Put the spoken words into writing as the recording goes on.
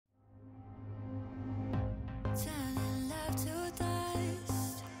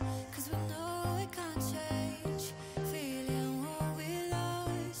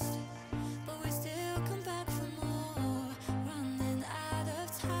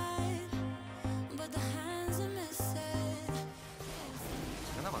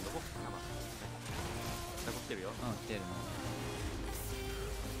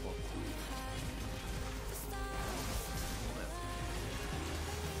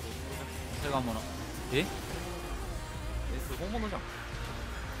が本物。え？それ本物じゃん。ち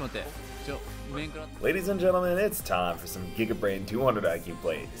ょっと待って。Ladies and gentlemen, it's time for some Gigabrain 200 IQ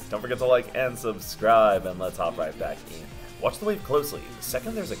plays. Don't forget to like and subscribe, and let's hop right back in. Watch the wave closely. The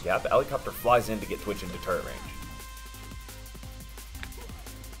second there's a gap, the helicopter flies in to get Twitch into turret range.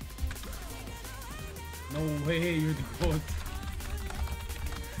 No way, you're the goat.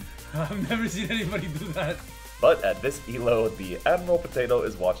 I've never seen anybody do that. But at this elo, the Admiral Potato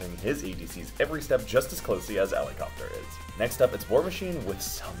is watching his ADCs every step just as closely as Helicopter is. Next up, it's War Machine with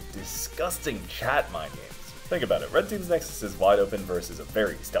some disgusting chat mind games. Think about it, Red Team's Nexus is wide open versus a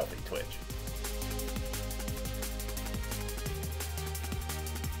very stealthy Twitch.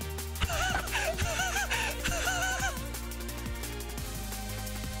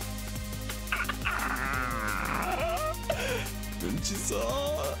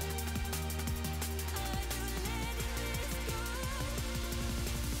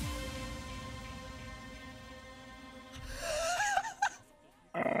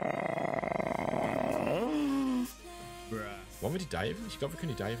 Wollen wir die diven? Ich glaube, wir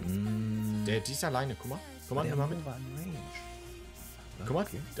können die diven. Die ist alleine, guck mal. Guck mal, mal mit. Guck mal.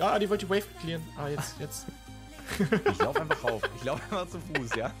 Ah, die wollte die Wave clearen. Ah, jetzt. Ich laufe einfach rauf. Ich laufe einfach zu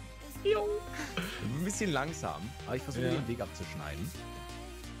Fuß, ja? Jo. Ein bisschen langsam, aber ich versuche den Weg abzuschneiden.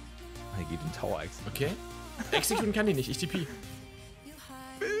 Er geht in Tower Execute. Okay. Executen kann die nicht, ich TP.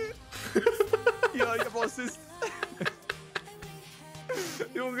 Ja, ich hab Assist.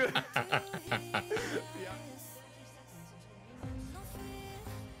 Junge. Ja.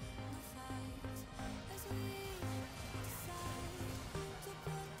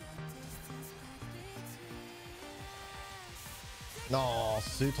 Non,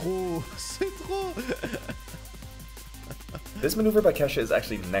 c'est trop. This maneuver by Kesha is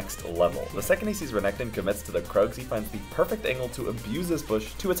actually next level. The second he sees Renekton commits to the Krugs, he finds the perfect angle to abuse this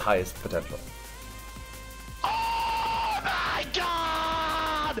bush to its highest potential. Oh my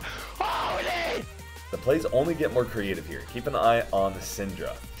god! Holy! The plays only get more creative here. Keep an eye on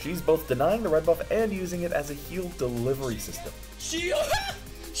Syndra. She's both denying the red buff and using it as a heal delivery system.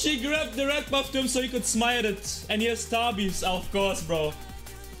 She grabbed the red buff to him so he could smite it. And he has Starbeams, of course, bro.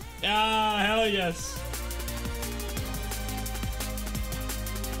 Yeah, hell yes.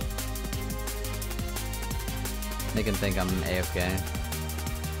 They can think I'm AFK.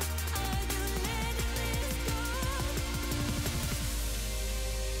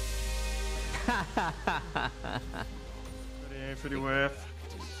 Ready für die Wave.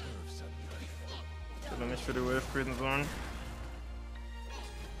 Ich hätte nicht für die Wave quitten sollen.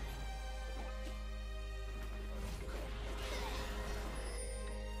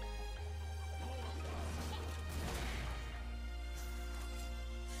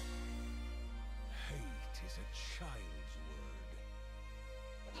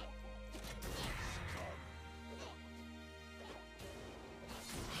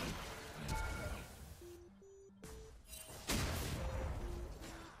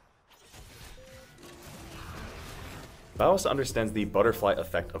 Baos understands the butterfly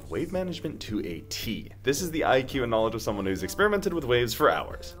effect of wave management to a T. This is the IQ and knowledge of someone who's experimented with waves for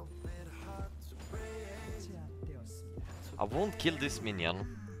hours. I won't kill this minion.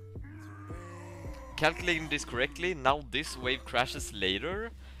 Calculating this correctly, now this wave crashes later,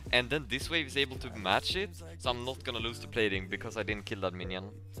 and then this wave is able to match it, so I'm not gonna lose the plating because I didn't kill that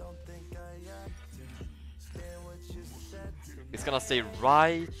minion. It's gonna stay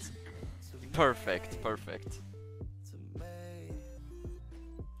right. Perfect, perfect.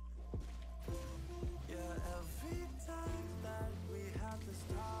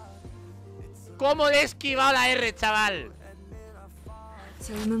 ¿Cómo le he esquivado la R, chaval?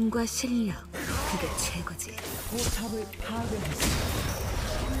 젊음과 실력, 그게 최고지. 포탑을 파괴했어.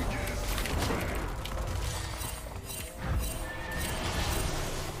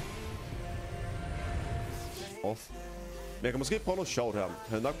 Men jeg kan måske prøve noget sjovt her. Jeg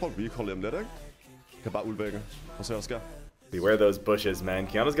havde nok prøvet recall lige om lidt, ikke? Jeg kan bare ulvække og se hvad der sker. Beware those bushes, man.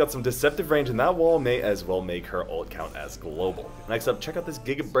 Kiana's got some deceptive range, and that wall may as well make her ult count as global. Next up, check out this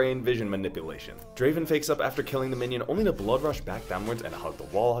Gigabrain vision manipulation. Draven fakes up after killing the minion, only to blood rush back downwards and hug the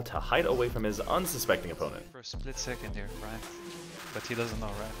wall to hide away from his unsuspecting opponent. For a split second here, right? But he doesn't know,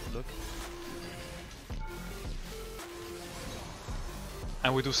 right? Look.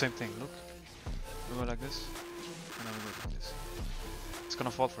 And we do same thing, look. We go like this, and then we go like this. It's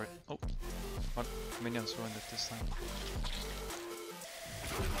gonna fall for it. Oh, what? Minions ruined it this time.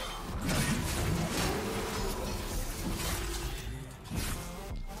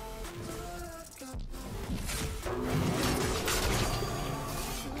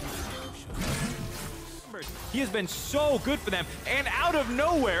 He has been so good for them. And out of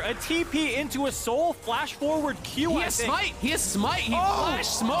nowhere, a TP into a soul flash forward Q. He has smite. He has smite. He flash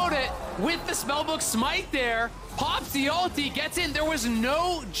smote it with the spellbook smite there. Pops the ulti, gets in. There was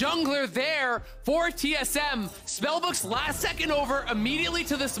no jungler there for TSM. Spellbook's last second over immediately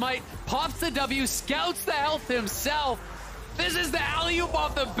to the smite. Pops the W, scouts the health himself. This is the alley-oop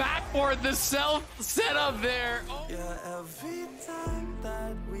off the backboard, the self setup there. Oh. Yeah, every time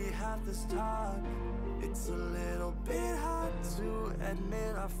that we have this talk, it's a little bit hard to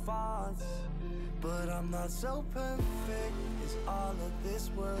admit our faults. But I'm not so perfect. Is all of this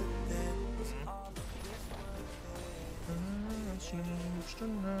worth it? Is all of this worth it?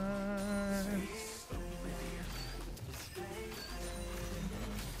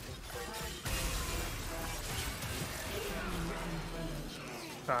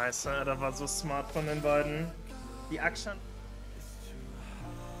 Scheiße, das war so smart von den beiden. Die Action.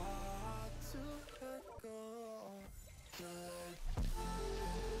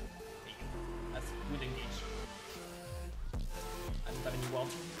 That's good engage. I'm telling you well.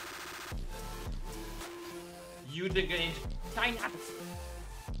 You engage. Shine up.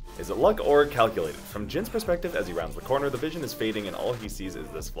 Is it luck or calculated? From Jin's perspective, as he rounds the corner, the vision is fading and all he sees is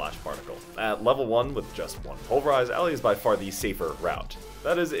this flash particle. At level 1, with just one pulverize, Ali is by far the safer route.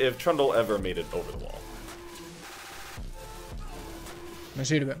 That is, if Trundle ever made it over the wall. Men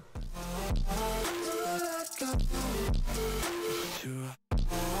ser du det?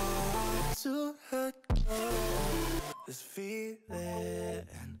 This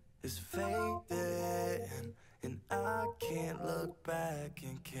feeling is fading, and I can't look back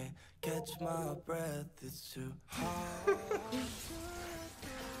and can't catch my breath. It's too hard.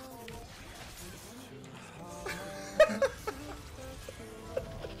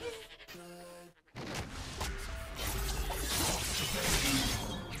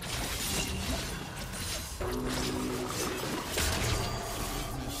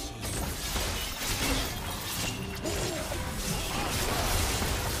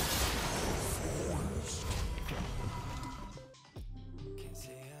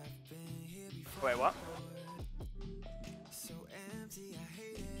 Wait, what?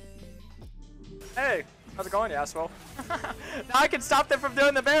 Hey, how's it going, you asshole? Now I can stop them from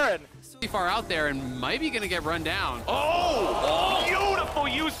doing the Baron. Pretty far out there and might be gonna get run down. Oh! Beautiful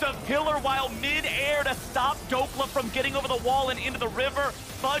use of Pillar while mid-air to stop Dokla from getting over the wall and into the river.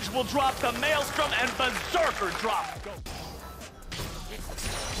 Fudge will drop the Maelstrom and Berserker drop. Go.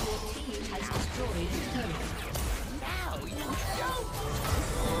 Now you show.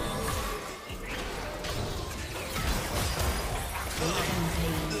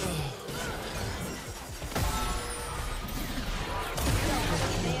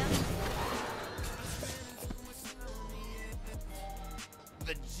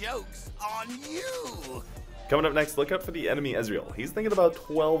 The joke's on you! Coming up next, look out for the enemy Ezreal. He's thinking about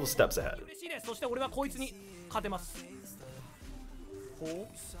 12 steps ahead. そして俺はこいつに勝てます。ほう。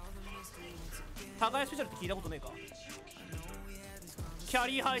互いスペシャルって聞いたことねえか。キャ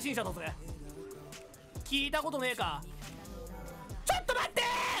リー配信者だぜ。聞いたことねえか。ちょっと待って。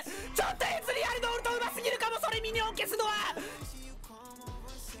ちょっとエズリアルのウルトうますぎるかも。それミニオン消すのは。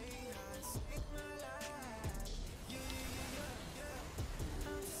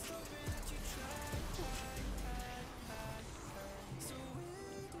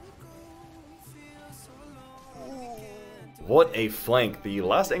What a flank! The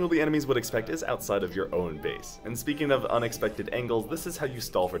last angle the enemies would expect is outside of your own base. And speaking of unexpected angles, this is how you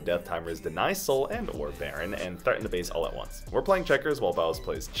stall for death timers, deny soul and or Baron, and threaten the base all at once. We're playing checkers while Baus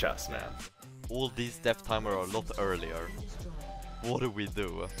plays chess, man. All these death timers are a lot earlier. What do we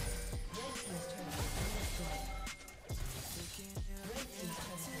do?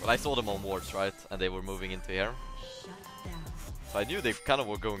 Well, I saw them on wards, right? And they were moving into here. So I knew they kind of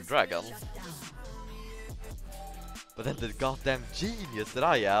were going dragon. But then the goddamn genius that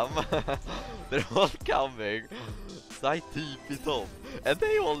I am, they're all coming, so I TP top, and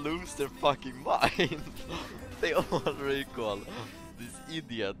they all lose their fucking mind. They all recall, these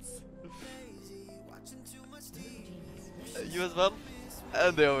idiots. You as well?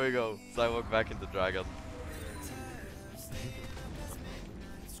 And there we go, so I walk back into dragon.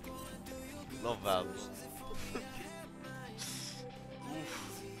 Not bad.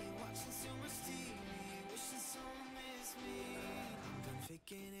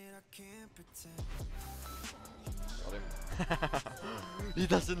 He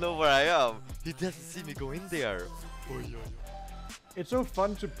doesn't know where I am. He doesn't see me go in there. It's so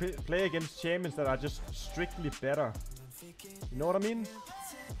fun to play against champions that are just strictly better. You know what I mean?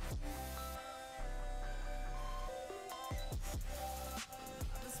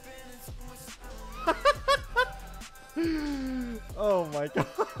 Oh my god.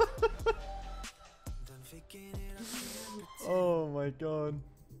 Oh my god.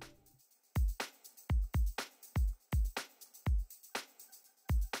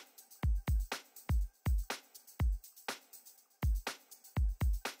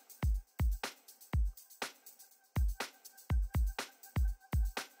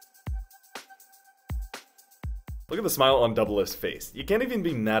 Look at the smile on Doublelift's face. You can't even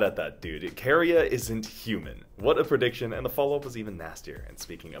be mad at that dude. Keria isn't human. What a prediction, and the follow-up was even nastier. And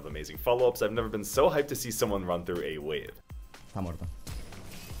speaking of amazing follow-ups, I've never been so hyped to see someone run through a wave. Está muerto.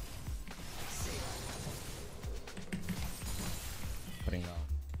 Pringao.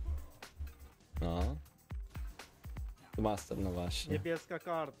 No. Master na właśnie. Niebieska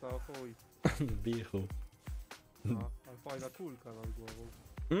karta, chuj. Bichu. Ale fajna kulka nad głową.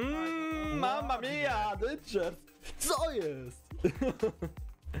 Mamma mia, Richard! Co jest?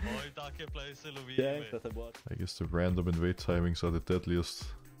 Oj, takie playsy lubimy. Piękne te była. I guess the random and wait timings are the deadliest.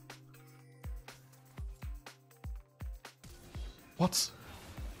 What?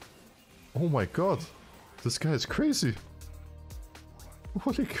 Oh my god! This guy is crazy!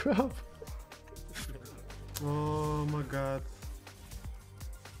 Holy crap! Oh my god.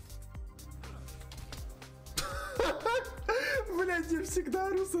 Блять, я всегда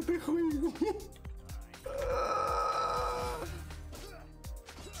ору с этой хуйни.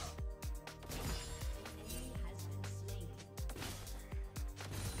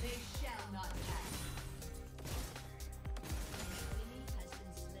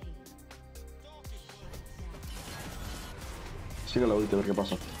 Sigue la ulti a ver qué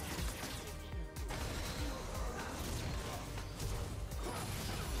pasa.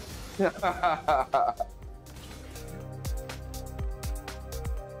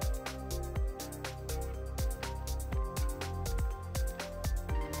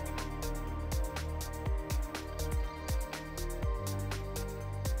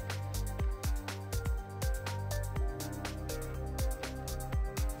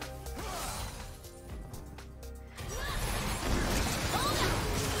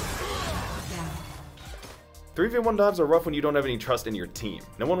 "3v1 dives are rough when you don't have any trust in your team.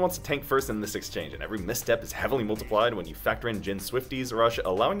 No one wants to tank first in this exchange, and every misstep is heavily multiplied when you factor in Jin's Swifties rush,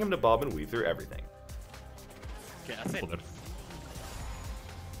 allowing him to bob and weave through everything." ¿Qué hacen? Joder.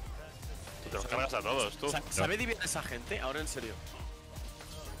 Tú te los cargas a todos, tú. ¿Sabe dividir esa gente? Ahora en serio.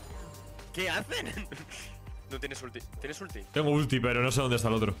 ¿Qué hacen? No tienes ulti. ¿Tienes ulti? Tengo ulti, pero no sé dónde está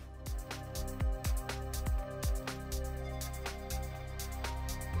el otro.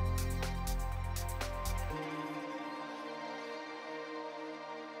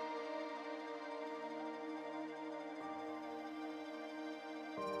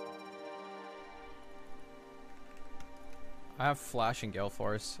 I have Flash and Gale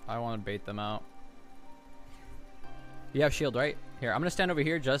Force. I want to bait them out. You have shield, right? Here, I'm going to stand over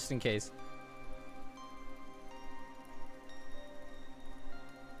here just in case.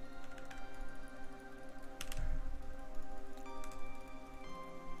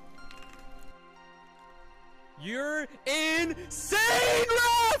 You're insane,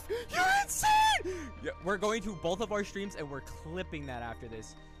 Ref! You're insane! Yeah, we're going to both of our streams and we're clipping that after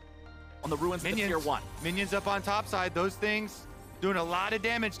this. On the ruins of tier 1. Minions up on top side. Those things doing a lot of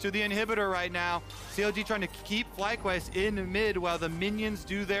damage to the inhibitor right now. CLG trying to keep FlyQuest in the mid while the minions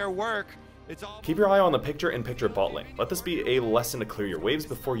do their work. It's all Keep your eye on the picture-in-picture bot lane. Let this be a lesson to clear your waves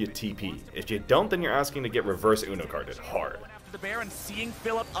before you TP. If you don't, then you're asking to get reverse Uno carded hard. the bear and seeing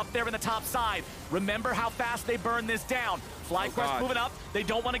Philip up there in the top side. Remember how fast they burn this down. FlyQuest moving up. They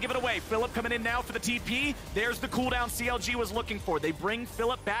don't want to give it away. Philip coming in now for the TP. There's the cooldown CLG was looking for. They bring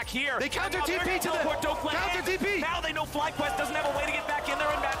Philip back here. They counter TP to the counter TP. Now they know FlyQuest doesn't have a way to get back in there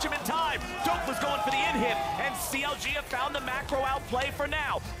and match him in time. Dope was going for the in-hit, and CLG have found the macro outplay for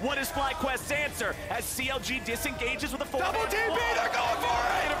now. What is FlyQuest's answer as CLG disengages with a 4-man double TP, they're going for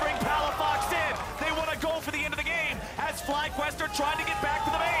it! To bring Palafox in. They want to go for the end of the game as FlyQuest are trying to get back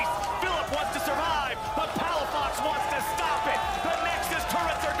to the base. Philip wants to survive, but Palafox wants to stop it. The Nexus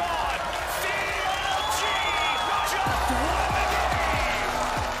turrets are gone. CLG just won the game.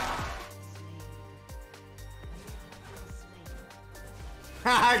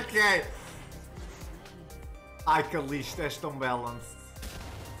 Ok. Ai, que lixo, és tão balanced.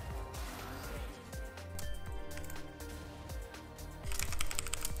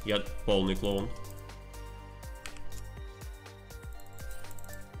 Я полный клоун.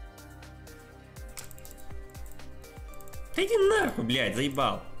 Да иди нахуй, блядь,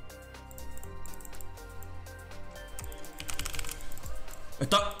 заебал.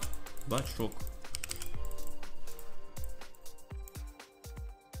 Это... Башок.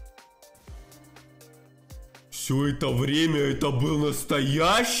 Все, Все это время это был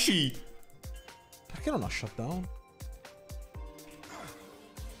настоящий? Perché non ha shutdown?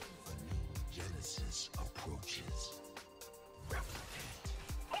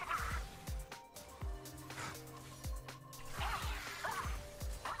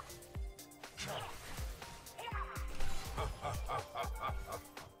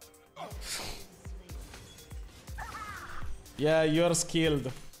 Yeah, you're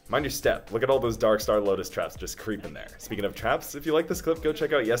skilled. Mind your step. Look at all those Dark Star Lotus traps just creeping there. Speaking of traps, if you like this clip, go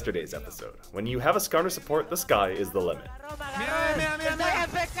check out yesterday's episode. When you have a Skarner support, the sky is the limit.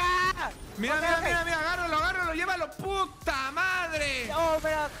 Agárralo, llévalo, puta madre. Oh,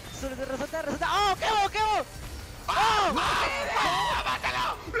 mira, resulta. Oh, qué. Oh,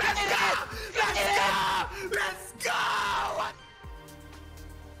 mátalo. Let's go.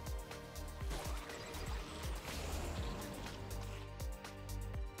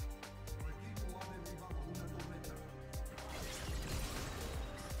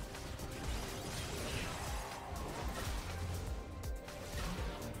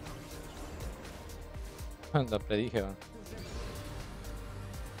 Lo predije, va.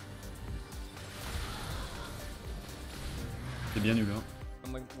 C'est bien nul, hein.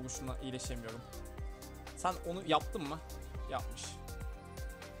 Ama vuruşuna iyileşemiyorum. Sen onu yaptın mı? Yapmış.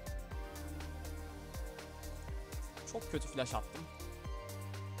 Çok kötü flash attım.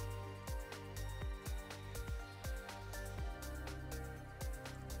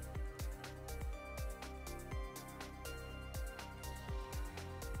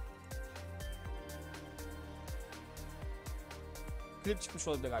 Klip çıkmış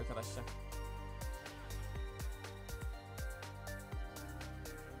olabilir arkadaşlar.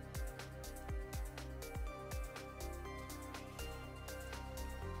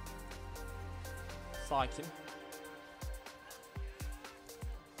 Sakin.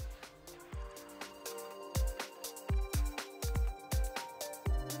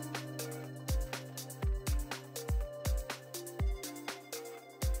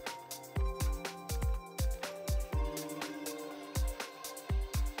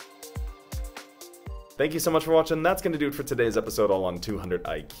 Thank you so much for watching. That's going to do it for today's episode all on 200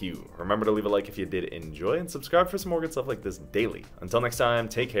 IQ. Remember to leave a like if you did enjoy, and subscribe for some more good stuff like this daily. Until next time,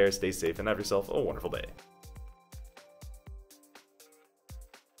 take care, stay safe, and have yourself a wonderful day.